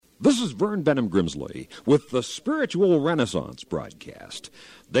This is Vern Benham Grimsley with the Spiritual Renaissance broadcast.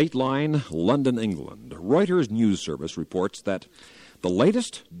 Dateline, London, England. Reuters News Service reports that the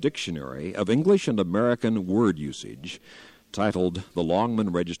latest dictionary of English and American word usage, titled The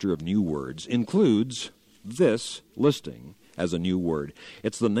Longman Register of New Words, includes this listing as a new word.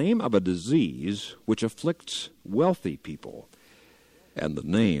 It's the name of a disease which afflicts wealthy people. And the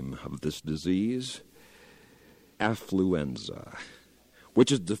name of this disease, affluenza, which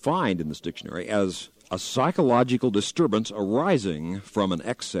is defined in this dictionary as a psychological disturbance arising from an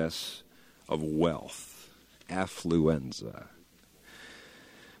excess of wealth. Affluenza.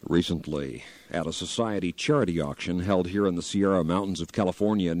 Recently, at a society charity auction held here in the Sierra Mountains of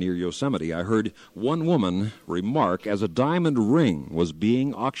California near Yosemite, I heard one woman remark as a diamond ring was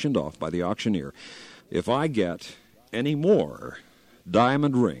being auctioned off by the auctioneer, "If I get any more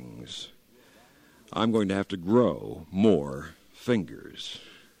diamond rings, I'm going to have to grow more fingers."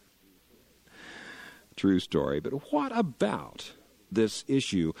 True story. But what about this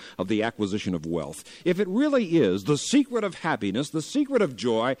issue of the acquisition of wealth? If it really is the secret of happiness, the secret of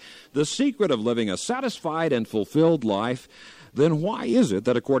joy, the secret of living a satisfied and fulfilled life, then why is it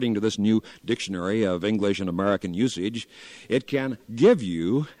that, according to this new dictionary of English and American usage, it can give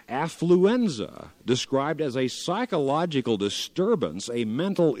you affluenza, described as a psychological disturbance, a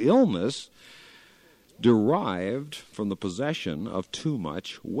mental illness derived from the possession of too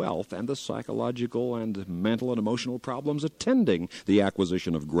much wealth and the psychological and mental and emotional problems attending the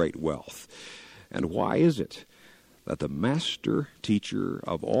acquisition of great wealth? And why is it that the master teacher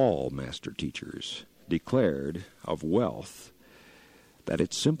of all master teachers declared of wealth that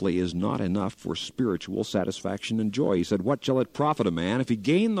it simply is not enough for spiritual satisfaction and joy? He said, "What shall it profit a man if he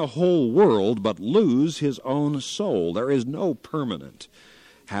gain the whole world but lose his own soul?" There is no permanent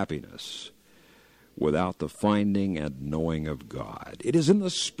happiness without the finding and knowing of God. It is in the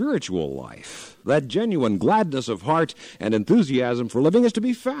spiritual life that genuine gladness of heart and enthusiasm for living is to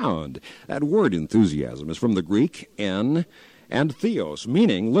be found. That word enthusiasm is from the Greek en and theos,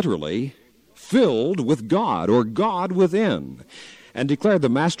 meaning literally filled with God or God within. And declared the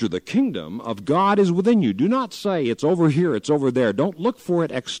Master, "The kingdom of God is within you." Do not say it's over here, it's over there. Don't look for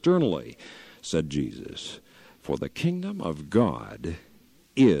it externally, said Jesus. For the kingdom of God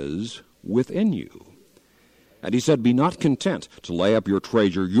is within you. And he said, "Be not content to lay up your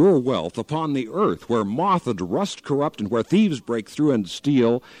treasure, your wealth, upon the earth, where moth and rust corrupt and where thieves break through and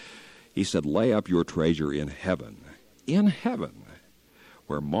steal." He said, "Lay up your treasure in heaven." In heaven,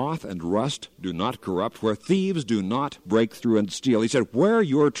 where moth and rust do not corrupt, where thieves do not break through and steal. He said, "Where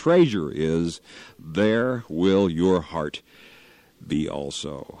your treasure is, there will your heart be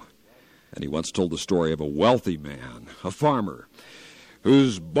also." And he once told the story of a wealthy man, a farmer,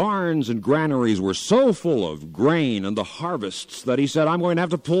 whose barns and granaries were so full of grain and the harvests that he said, "I'm going to have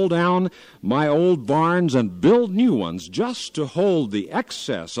to pull down my old barns and build new ones just to hold the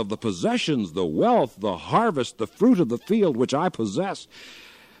excess of the possessions, the wealth, the harvest, the fruit of the field which I possess."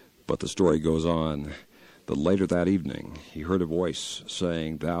 But the story goes on that later that evening he heard a voice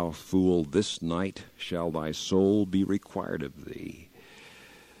saying, "Thou fool, this night shall thy soul be required of thee."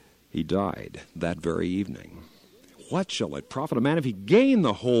 He died that very evening. What shall it profit a man if he gain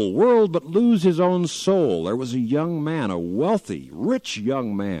the whole world but lose his own soul? There was a young man, a wealthy, rich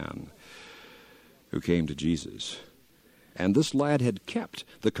young man, who came to Jesus. And this lad had kept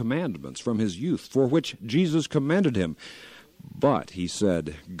the commandments from his youth, for which Jesus commended him. But he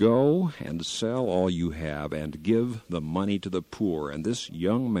said, "Go and sell all you have and give the money to the poor." And this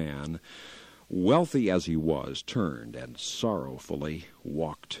young man, wealthy as he was, turned and sorrowfully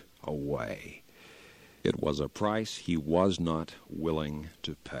walked away. It was a price he was not willing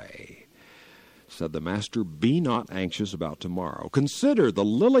to pay. Said the Master, "Be not anxious about tomorrow. Consider the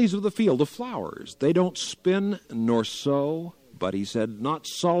lilies of the field, the flowers. They don't spin nor sow." But he said, "Not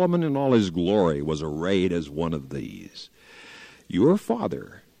Solomon in all his glory was arrayed as one of these. Your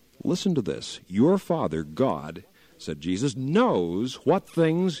Father," listen to this, "your Father, God," said Jesus, "knows what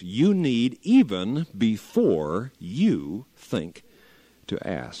things you need even before you think to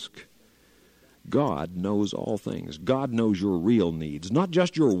ask." God knows all things. God knows your real needs, not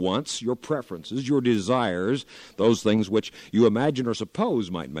just your wants, your preferences, your desires, those things which you imagine or suppose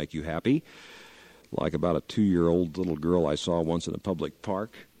might make you happy. Like about a 2-year-old little girl I saw once in a public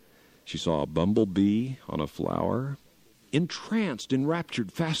park. She saw a bumblebee on a flower. Entranced,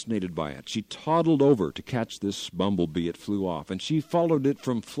 enraptured, fascinated by it, she toddled over to catch this bumblebee. It flew off, and she followed it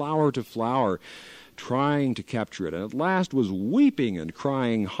from flower to flower, trying to capture it, and at last was weeping and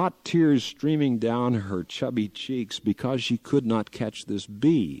crying, hot tears streaming down her chubby cheeks because she could not catch this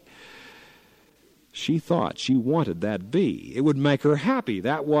bee. She thought she wanted that bee. It would make her happy.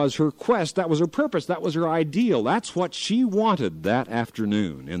 That was her quest. That was her purpose. That was her ideal. That's what she wanted that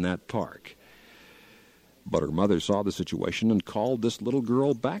afternoon in that park. But her mother saw the situation and called this little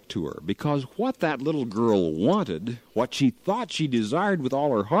girl back to her, because what that little girl wanted, what she thought she desired with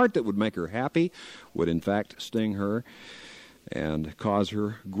all her heart that would make her happy, would in fact sting her and cause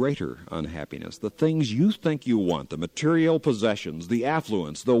her greater unhappiness. The things you think you want, the material possessions, the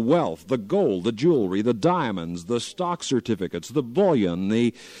affluence, the wealth, the gold, the jewelry, the diamonds, the stock certificates, the bullion,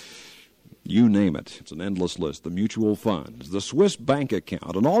 you name it. It's an endless list. The mutual funds, the Swiss bank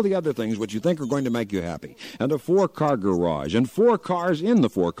account, and all the other things which you think are going to make you happy. And a 4-car garage, and 4 cars in the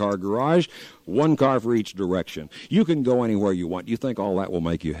 4-car garage, 1 car for each direction. You can go anywhere you want. You think all that will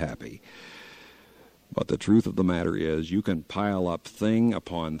make you happy. But the truth of the matter is, you can pile up thing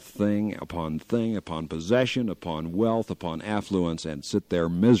upon thing upon thing, upon possession, upon wealth, upon affluence, and sit there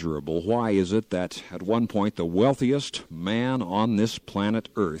miserable. Why is it that at one point the wealthiest man on this planet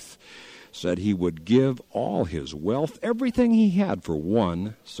Earth said he would give all his wealth, everything he had, for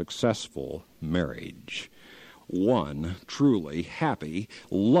one successful marriage? One truly happy,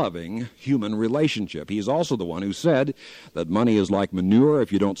 loving human relationship. He's also the one who said that money is like manure.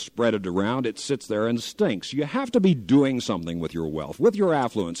 If you don't spread it around, it sits there and stinks. You have to be doing something with your wealth, with your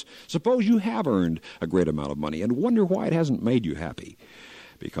affluence. Suppose you have earned a great amount of money and wonder why it hasn't made you happy.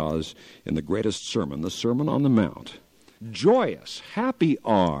 Because in the greatest sermon, the Sermon on the Mount, joyous, happy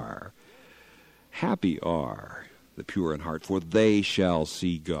are the pure in heart, for they shall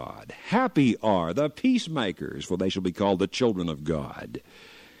see God. Happy are the peacemakers, for they shall be called the children of God.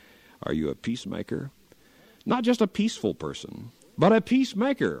 Are you a peacemaker? Not just a peaceful person, but a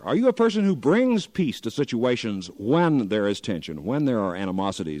peacemaker. Are you a person who brings peace to situations when there is tension, when there are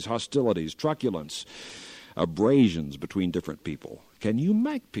animosities, hostilities, truculence, abrasions between different people? Can you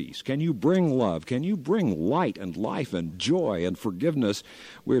make peace? Can you bring love? Can you bring light and life and joy and forgiveness?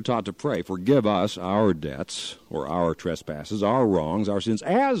 We're taught to pray, forgive us our debts, or our trespasses, our wrongs, our sins,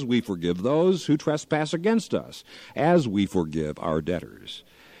 as we forgive those who trespass against us, as we forgive our debtors.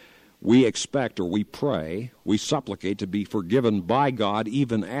 We expect, or we pray, we supplicate to be forgiven by God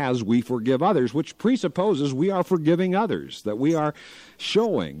even as we forgive others, which presupposes we are forgiving others, that we are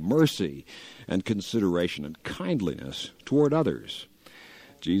showing mercy and consideration and kindliness toward others.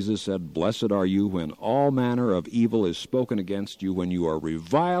 Jesus said, "Blessed are you when all manner of evil is spoken against you, when you are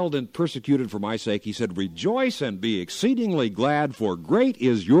reviled and persecuted for my sake." He said, "Rejoice and be exceedingly glad, for great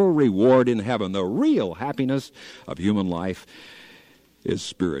is your reward in heaven." The real happiness of human life is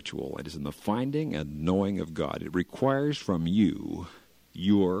spiritual. It is in the finding and knowing of God. It requires from you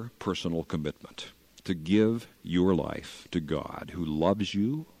your personal commitment to give your life to God, who loves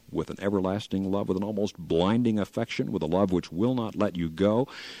you with an everlasting love, with an almost blinding affection, with a love which will not let you go,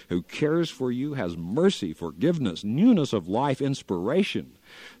 who cares for you, has mercy, forgiveness, newness of life, inspiration,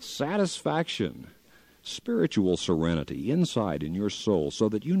 satisfaction, spiritual serenity inside in your soul, so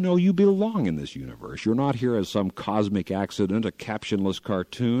that you know you belong in this universe. You're not here as some cosmic accident, a captionless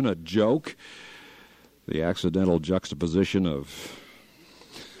cartoon, a joke, the accidental juxtaposition of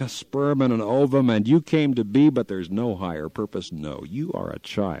a sperm and an ovum, and you came to be, but there's no higher purpose. No, you are a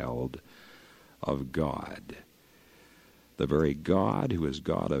child of God. The very God who is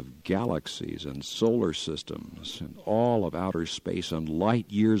God of galaxies and solar systems and all of outer space and light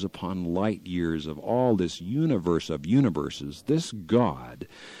years upon light years of all this universe of universes. This God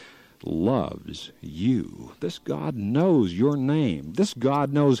loves you. This God knows your name. This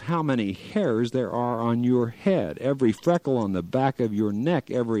God knows how many hairs there are on your head, every freckle on the back of your neck,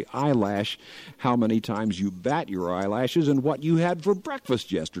 every eyelash, how many times you bat your eyelashes, and what you had for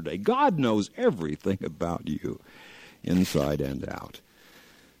breakfast yesterday. God knows everything about you, inside and out.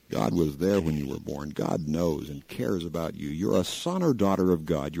 God was there when you were born. God knows and cares about you. You're a son or daughter of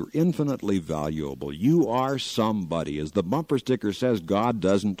God. You're infinitely valuable. You are somebody. As the bumper sticker says, God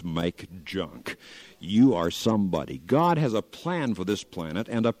doesn't make junk. You are somebody. God has a plan for this planet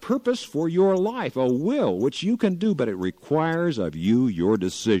and a purpose for your life, a will, which you can do, but it requires of you your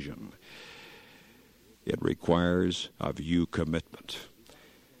decision. It requires of you commitment.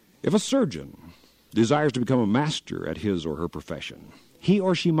 If a surgeon desires to become a master at his or her profession, he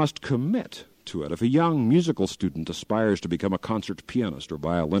or she must commit to it. If a young musical student aspires to become a concert pianist or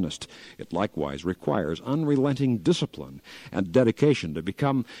violinist, it likewise requires unrelenting discipline and dedication to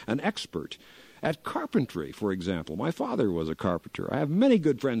become an expert at carpentry, for example. My father was a carpenter. I have many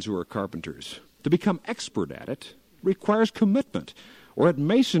good friends who are carpenters. To become expert at it requires commitment, or at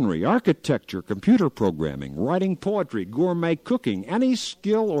masonry, architecture, computer programming, writing poetry, gourmet cooking, any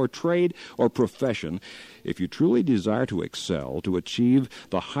skill or trade or profession, if you truly desire to excel, to achieve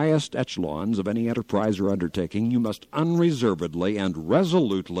the highest echelons of any enterprise or undertaking, you must unreservedly and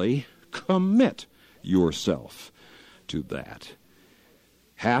resolutely commit yourself to that.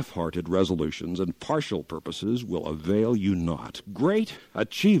 Half-hearted resolutions and partial purposes will avail you not. Great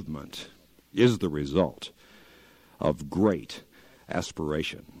achievement is the result of great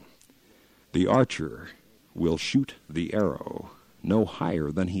aspiration. The archer will shoot the arrow no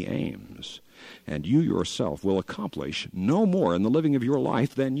higher than he aims, and you yourself will accomplish no more in the living of your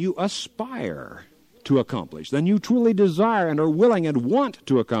life than you aspire to accomplish, than you truly desire and are willing and want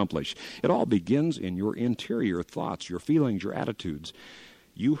to accomplish. It all begins in your interior thoughts, your feelings, your attitudes.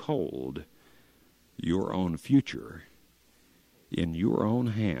 You hold your own future in your own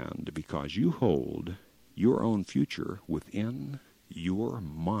hand because you hold your own future within your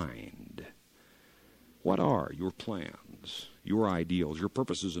mind. What are your plans, your ideals, your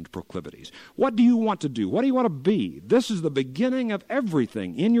purposes and proclivities? What do you want to do? What do you want to be? This is the beginning of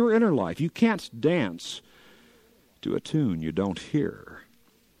everything in your inner life. You can't dance to a tune you don't hear,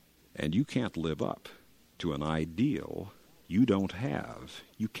 and you can't live up to an ideal you don't have.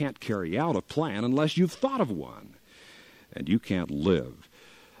 You can't carry out a plan unless you've thought of one, and you can't live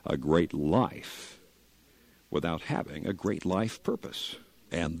a great life without having a great life purpose.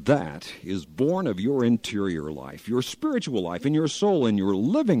 And that is born of your interior life, your spiritual life, and your soul, and your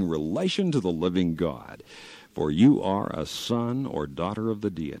living relation to the living God. For you are a son or daughter of the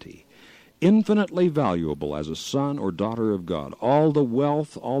deity, infinitely valuable as a son or daughter of God. All the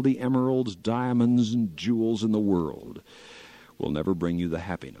wealth, all the emeralds, diamonds, and jewels in the world will never bring you the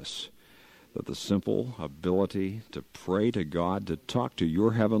happiness that the simple ability to pray to God, to talk to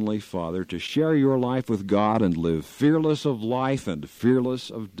your Heavenly Father, to share your life with God and live fearless of life and fearless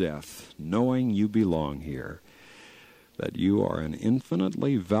of death, knowing you belong here, that you are an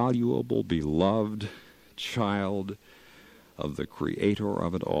infinitely valuable, beloved child of the Creator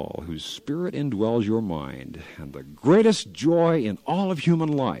of it all, whose Spirit indwells your mind, and the greatest joy in all of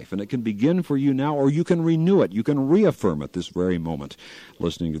human life. And it can begin for you now, or you can renew it. You can reaffirm it this very moment,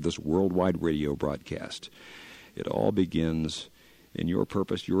 listening to this worldwide radio broadcast. It all begins in your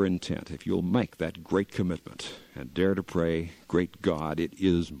purpose, your intent. If you'll make that great commitment and dare to pray, great God, it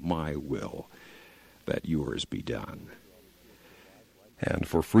is my will that yours be done. And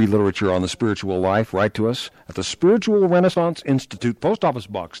for free literature on the spiritual life, write to us at the Spiritual Renaissance Institute, Post Office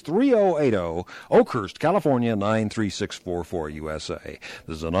Box 3080, Oakhurst, California, 93644, USA.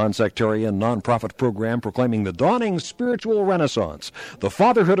 This is a non-sectarian, non-profit program proclaiming the dawning spiritual renaissance, the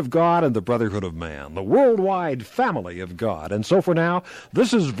fatherhood of God and the brotherhood of man, the worldwide family of God. And so for now,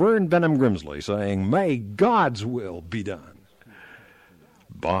 this is Vern Benham Grimsley saying, may God's will be done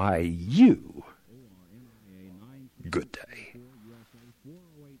by you.